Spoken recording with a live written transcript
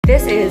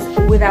This is,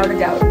 without a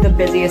doubt, the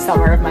busiest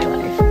summer of my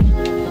life.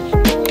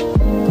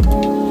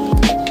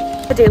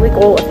 A daily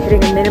goal of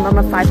hitting a minimum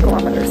of 5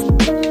 kilometers.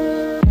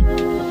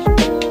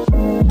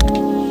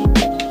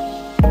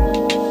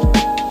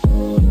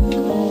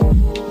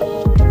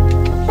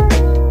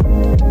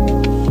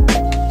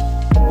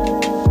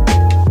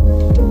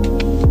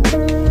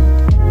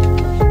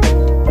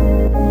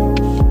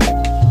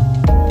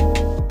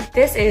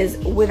 This is,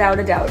 without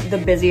a doubt, the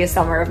busiest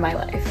summer of my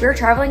life. We're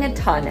traveling a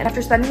ton, and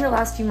after spending the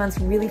last few months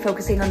really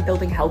focusing on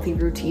building healthy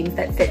routines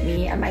that fit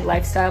me and my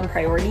lifestyle and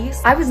priorities,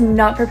 I was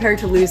not prepared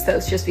to lose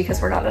those just because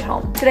we're not at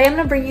home. Today, I'm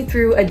gonna bring you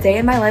through a day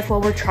in my life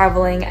while we're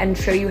traveling and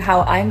show you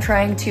how I'm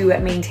trying to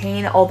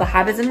maintain all the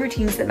habits and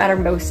routines that matter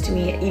most to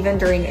me, even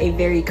during a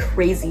very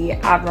crazy,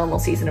 abnormal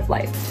season of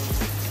life.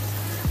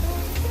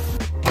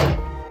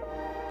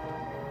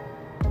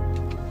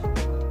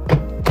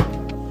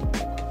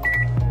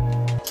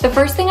 The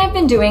first thing I've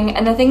been doing,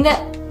 and the thing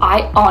that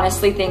I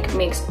honestly think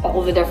makes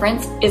all the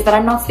difference, is that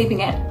I'm not sleeping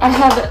in. I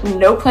have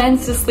no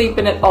plans to sleep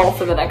in at all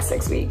for the next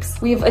 6 weeks.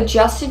 We've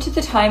adjusted to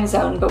the time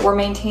zone, but we're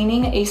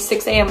maintaining a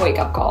 6 a.m. wake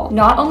up call.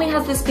 Not only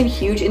has this been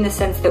huge in the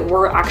sense that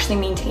we're actually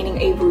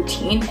maintaining a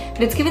routine,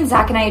 but it's given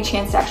Zach and I a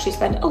chance to actually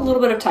spend a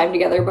little bit of time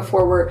together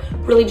before we're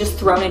really just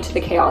thrown into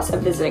the chaos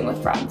of visiting with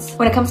friends.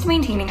 When it comes to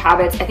maintaining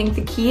habits, I think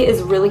the key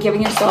is really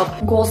giving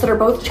yourself goals that are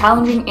both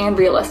challenging and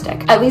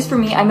realistic. At least for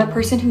me, I'm a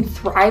person who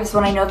thrives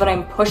when I know that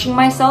I'm pushing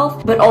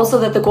myself, but also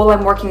that the goal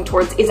I'm working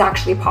towards is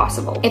actually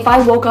possible. If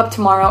I woke up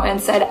tomorrow and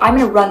said, I'm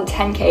gonna run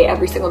 10K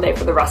every single day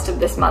for the rest of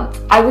this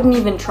month, I wouldn't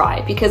even try,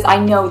 because I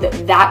know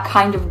that that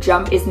kind of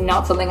jump is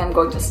not something I'm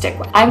going to stick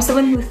with. I'm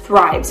someone who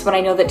thrives when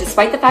I know that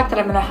despite the fact that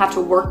I'm gonna have to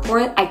work for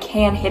it, I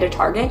can hit a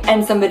target,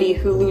 and somebody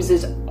who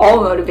loses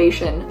all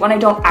motivation when I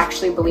don't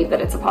actually believe that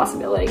it's a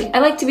possibility. I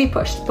like to be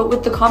pushed, but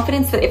with the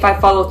confidence that if I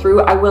follow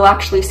through, I will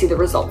actually see the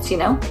results, you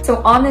know? So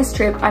on this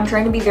trip, I'm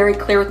trying to be very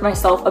clear with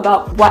myself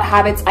about what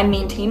habits I'm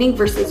maintaining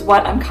versus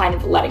what I'm kind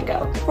of letting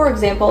go. For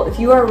example, if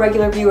you are a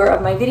regular viewer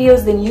of my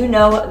videos, then you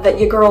know that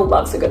your girl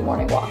loves a good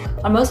morning walk.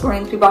 On most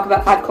mornings, we walk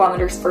about 5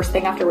 kilometers first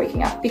thing after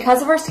waking up.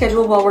 Because of our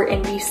schedule while we're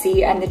in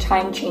BC and the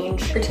time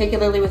change,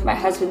 particularly with my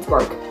husband's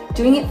work,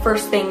 doing it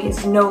first thing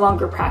is no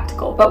longer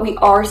practical, but we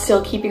are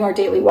still keeping our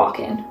daily walk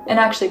in. And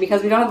actually,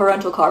 because we don't have a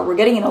rental car, we're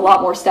getting in a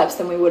lot more steps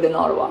than we would in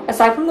Ottawa.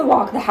 Aside from the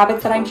walk, the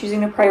habits that I'm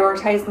choosing to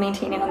prioritize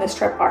maintaining on this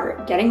trip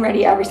are getting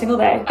ready every single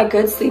day, a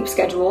good sleep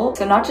schedule,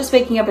 so not just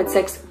waking up at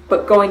 6,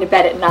 but going to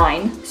bed at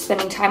 9,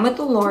 spending time with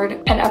the Lord,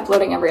 and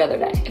uploading every other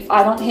day. If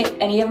I don't hit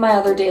any of my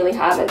other daily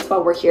habits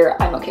while we're here,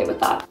 I'm okay with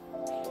that.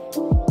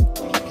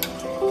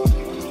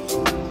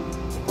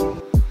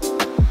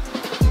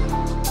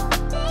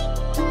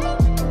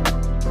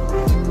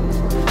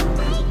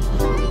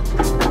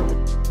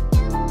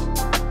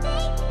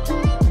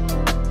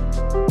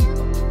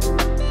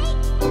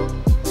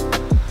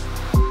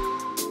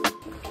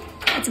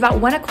 It's about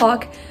 1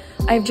 o'clock.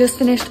 I've just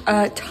finished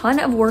a ton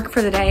of work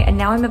for the day, and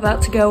now I'm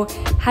about to go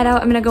head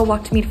out. I'm gonna go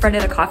walk to meet a friend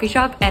at a coffee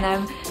shop, and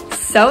I'm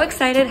so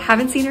excited.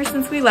 Haven't seen her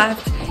since we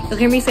left. You'll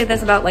hear me say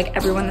this about like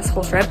everyone this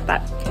whole trip,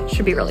 but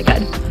should be really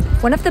good.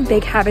 One of the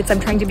big habits I'm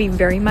trying to be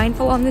very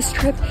mindful on this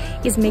trip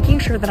is making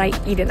sure that I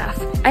eat enough.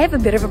 I have a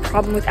bit of a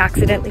problem with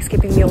accidentally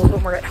skipping meals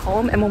when we're at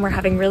home, and when we're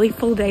having really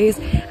full days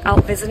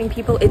out visiting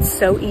people, it's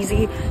so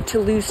easy to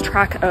lose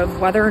track of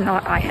whether or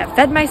not I have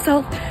fed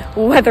myself,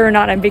 whether or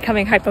not I'm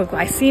becoming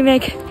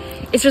hypoglycemic.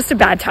 It's just a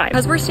bad time.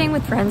 Because we're staying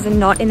with friends and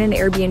not in an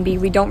Airbnb,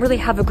 we don't really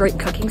have a great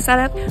cooking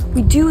setup.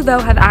 We do though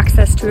have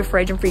access to a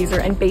fridge and freezer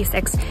and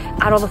basics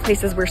at all the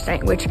places we're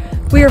staying, which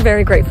we are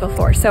very grateful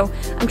for. So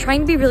I'm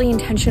trying to be really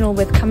intentional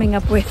with coming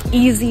up with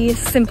easy,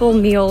 simple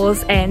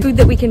meals and food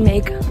that we can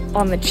make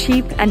on the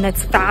cheap and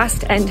that's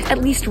fast and at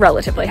least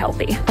relatively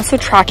healthy. Also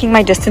tracking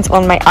my distance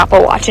on my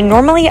Apple Watch, and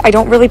normally I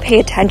don't really pay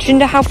attention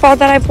to how far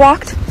that I've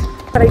walked,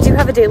 but I do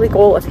have a daily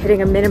goal of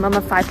hitting a minimum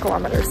of 5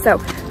 kilometers. So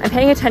I'm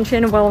paying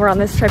attention while we're on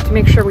this trip to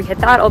make sure we hit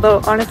that,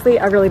 although honestly,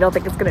 I really don't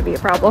think it's gonna be a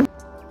problem.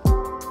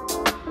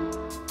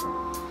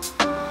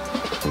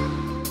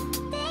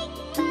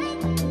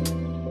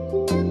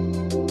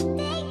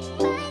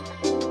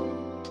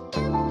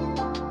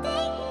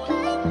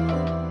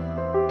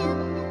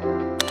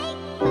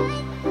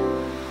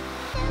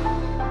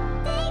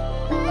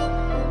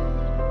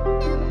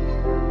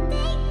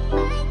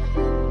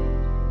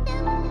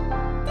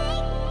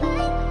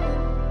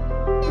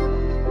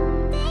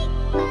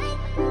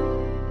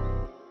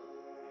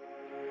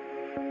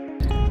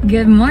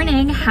 Good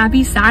morning,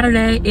 happy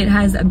Saturday. It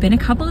has been a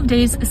couple of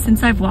days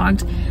since I've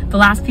vlogged. The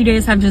last few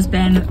days have just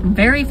been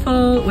very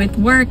full with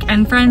work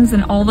and friends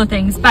and all the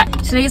things, but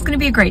today is gonna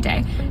be a great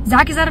day.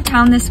 Zach is out of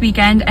town this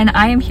weekend and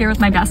I am here with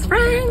my best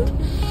friend.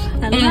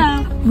 Hello.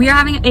 And we are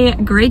having a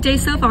great day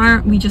so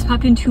far. We just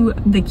popped into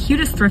the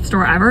cutest thrift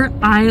store ever.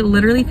 I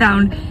literally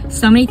found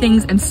so many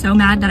things and so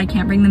mad that I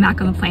can't bring them back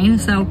on the plane.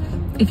 So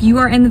if you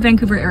are in the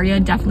Vancouver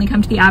area, definitely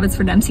come to the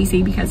Abbotsford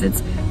MCC because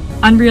it's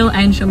unreal,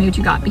 and show me what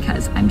you got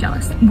because I'm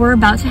jealous. We're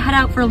about to head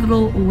out for a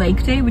little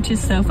lake day, which is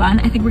so fun.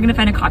 I think we're gonna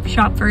find a coffee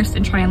shop first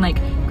and try and like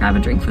grab a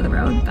drink for the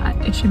road, but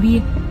it should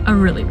be a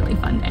really, really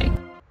fun day.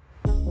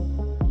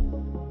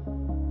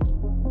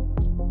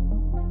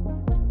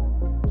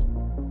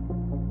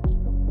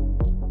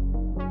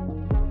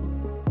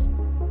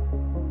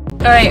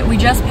 All right, we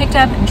just picked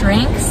up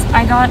drinks.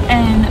 I got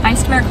an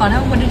iced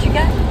Americano. What did you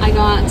get? I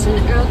got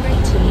an Earl Grey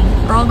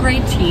tea. Earl Grey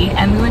tea,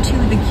 and we went to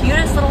the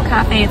cutest little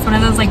cafe. It's one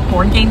of those like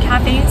board game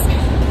cafes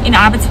in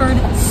Abbotsford.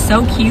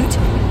 So cute.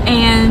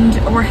 And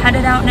we're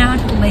headed out now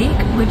to the lake,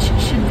 which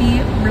should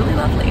be really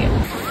lovely.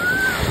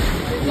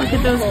 Look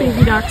at those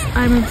baby ducks.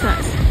 I'm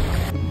obsessed.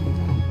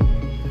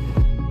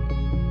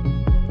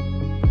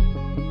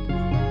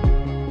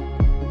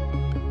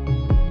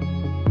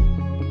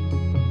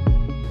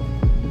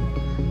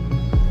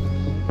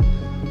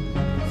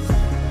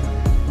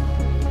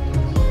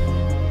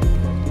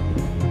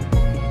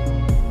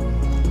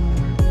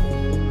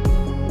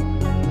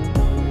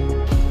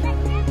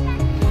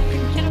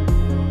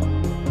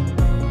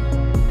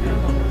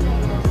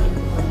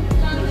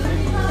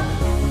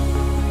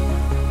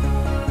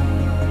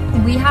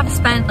 We have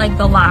spent like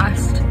the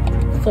last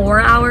 5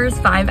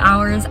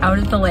 hours out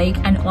at the lake,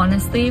 and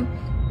honestly,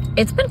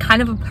 it's been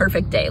kind of a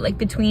perfect day. Like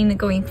between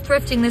going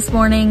thrifting this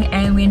morning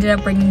and we ended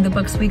up bringing the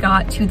books we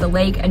got to the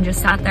lake and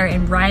just sat there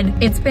and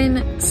read. It's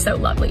been so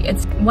lovely.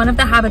 It's one of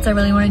the habits I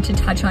really wanted to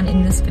touch on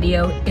in this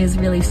video is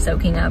really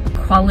soaking up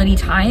quality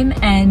time.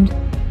 And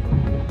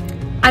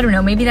I don't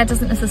know, maybe that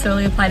doesn't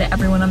necessarily apply to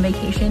everyone on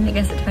vacation. I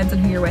guess it depends on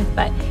who you're with.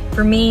 But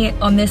for me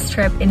on this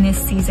trip in this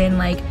season,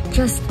 like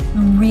just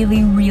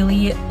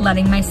really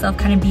letting myself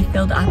kind of be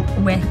filled up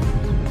with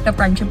the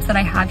friendships that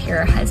I have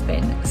here has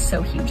been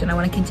so huge, and I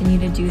want to continue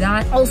to do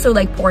that. Also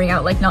like pouring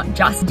out, like not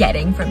just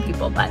getting from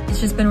people, but it's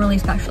just been really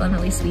special and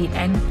really sweet.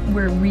 And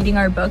we're reading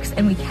our books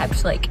and we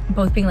kept like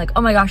both being like,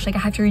 oh my gosh, like I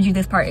have to read you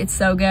this part, it's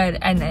so good.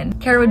 And then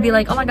Kara would be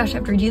like, oh my gosh, I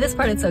have to read you this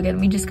part, it's so good.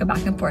 And we just go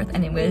back and forth,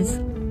 and it was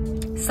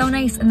so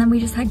nice. And then we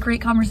just had great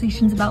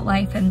conversations about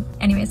life. And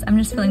anyways, I'm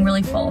just feeling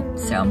really full.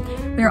 So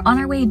we're on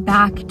our way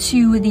back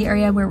to the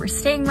area where we're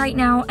staying right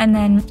now. And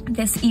then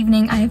this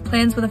evening I have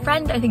plans with a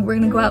friend. I think we're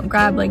gonna go out and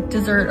grab like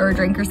dessert or a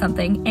drink or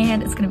something,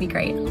 and it's gonna be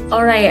great.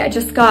 All right, I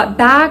just got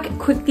back,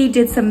 quickly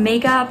did some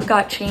makeup,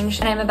 got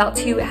changed, and I'm about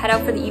to head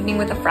out for the evening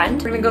with a friend.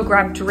 We're gonna go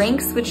grab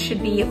drinks, which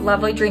should be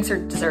lovely drinks or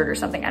dessert or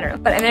something, I don't know.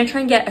 But I'm gonna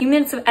try and get a few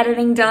minutes of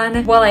editing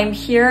done while I'm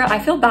here. I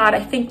feel bad. I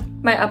think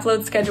my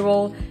upload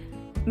schedule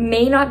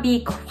may not be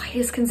quite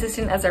as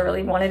consistent as I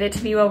really wanted it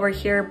to be while we're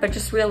here, but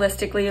just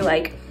realistically,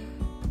 like,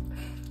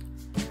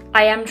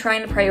 I am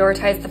trying to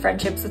prioritize the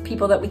friendships with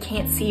people that we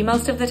can't see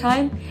most of the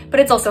time, but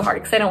it's also hard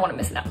because I don't want to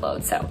miss an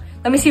upload. So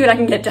let me see what I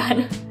can get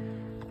done.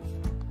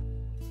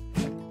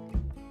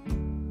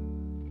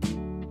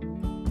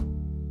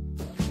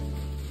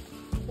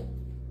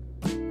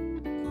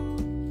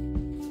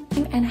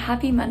 And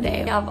happy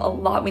Monday. We have a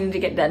lot we need to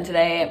get done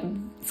today.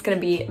 It's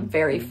gonna be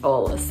very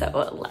full,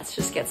 so let's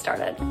just get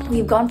started.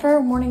 We've gone for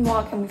our morning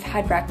walk and we've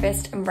had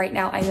breakfast, and right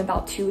now I'm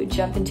about to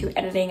jump into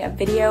editing a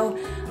video.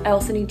 I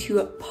also need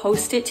to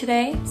post it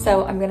today,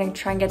 so I'm gonna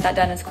try and get that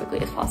done as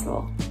quickly as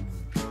possible.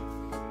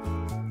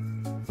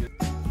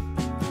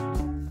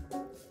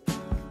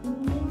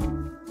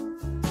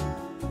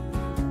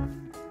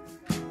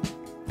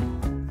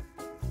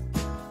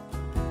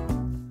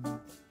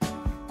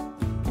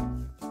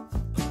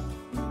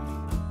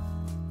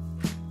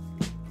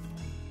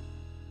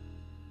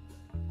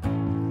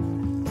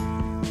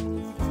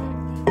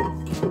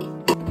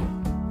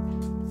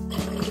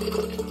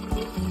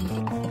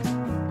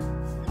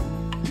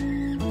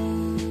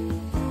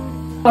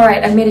 All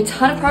right, I've made a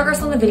ton of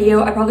progress on the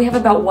video. I probably have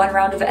about 1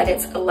 round of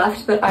edits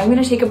left, but I'm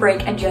gonna take a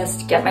break and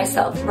just get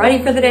myself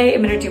ready for the day.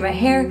 I'm gonna do my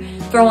hair,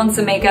 throw on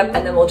some makeup,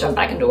 and then we'll jump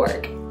back into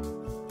work.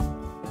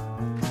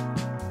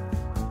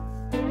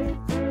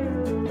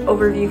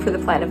 Overview for the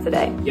plan of the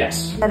day.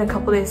 Yes. And a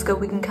couple days ago,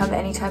 we can come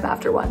anytime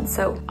after 1.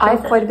 So I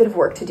have quite a bit of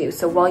work to do.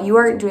 So while you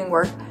are doing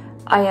work,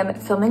 I am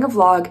filming a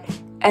vlog,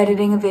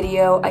 editing a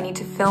video, I need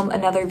to film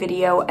another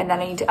video, and then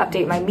I need to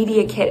update my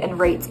media kit and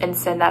rates and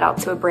send that out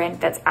to a brand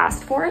that's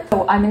asked for it.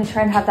 So I'm gonna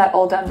try and have that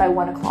all done by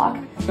 1 o'clock.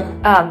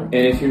 And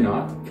if you're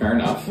not, fair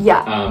enough.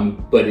 Yeah.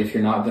 But if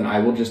you're not, then I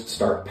will just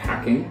start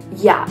packing.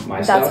 Yeah, my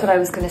that's stuff. what I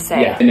was gonna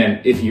say. Yeah, and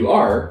then if you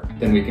are,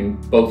 then we can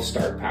both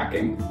start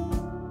packing.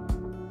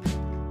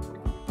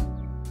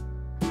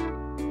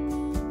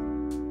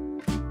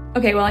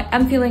 Okay, well, I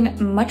am feeling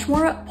much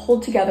more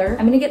pulled together.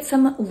 I'm gonna get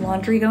some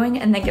laundry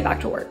going and then get back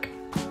to work.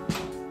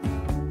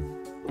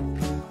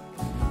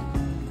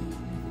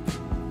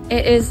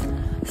 It is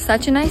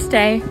such a nice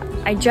day.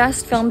 I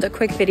just filmed a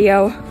quick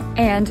video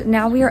and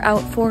now we are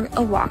out for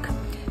a walk.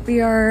 We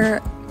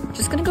are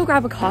just gonna go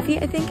grab a coffee,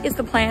 I think is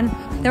the plan.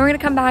 Then we're gonna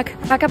come back,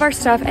 pack up our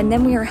stuff, and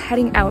then we are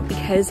heading out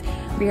because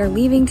we are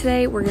leaving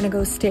today. We're gonna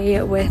go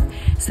stay with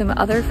some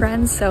other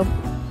friends. So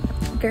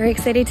very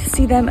excited to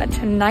see them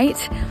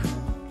tonight.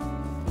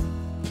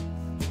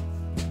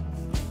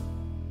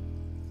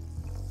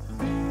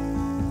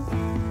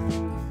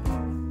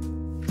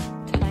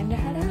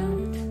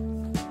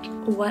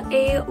 What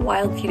a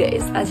wild few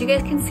days. As you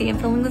guys can see, I'm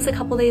filming this a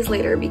couple days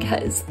later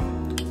because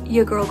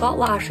your girl got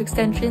lash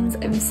extensions.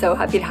 I'm so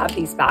happy to have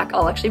these back.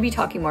 I'll actually be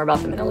talking more about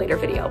them in a later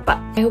video, but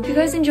I hope you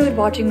guys enjoyed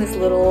watching this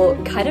little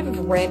kind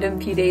of random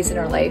few days in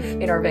our life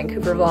in our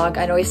Vancouver vlog.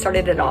 I know I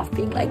started it off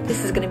being like,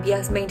 this is gonna be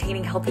us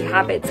maintaining healthy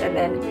habits, and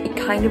then it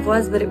kind of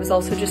was, but it was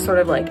also just sort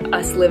of like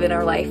us living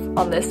our life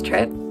on this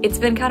trip. It's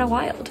been kind of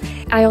wild.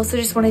 I also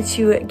just wanted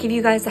to give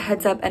you guys a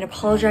heads up and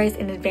apologize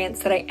in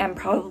advance that I am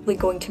probably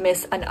going to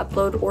miss an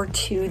upload or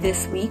two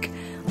this week.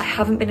 I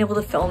haven't been able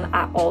to film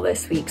at all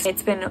this week.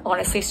 It's been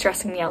honestly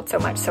stressing me out so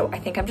much, so I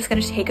think I'm just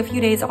gonna take a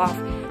few days off,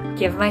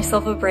 give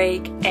myself a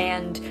break,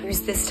 and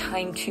use this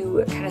time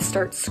to kind of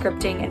start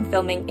scripting and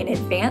filming in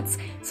advance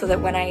so that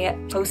when I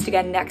post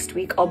again next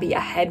week, I'll be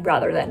ahead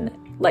rather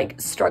than like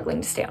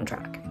struggling to stay on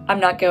track. I'm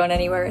not going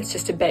anywhere. It's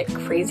just a bit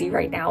crazy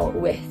right now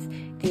with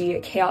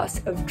the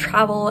chaos of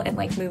travel and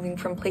like moving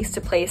from place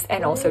to place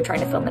and also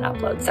trying to film and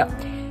upload. So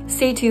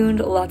stay tuned,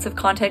 lots of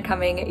content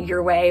coming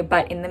your way.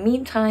 But in the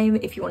meantime,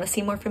 if you want to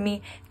see more from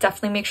me,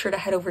 definitely make sure to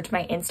head over to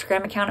my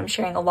Instagram account. I'm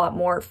sharing a lot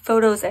more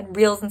photos and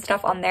reels and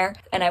stuff on there,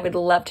 and I would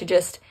love to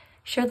just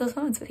share those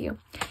moments with you.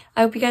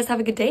 I hope you guys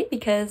have a good day,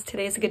 because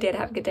today is a good day to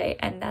have a good day.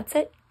 And that's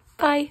it.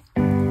 Bye.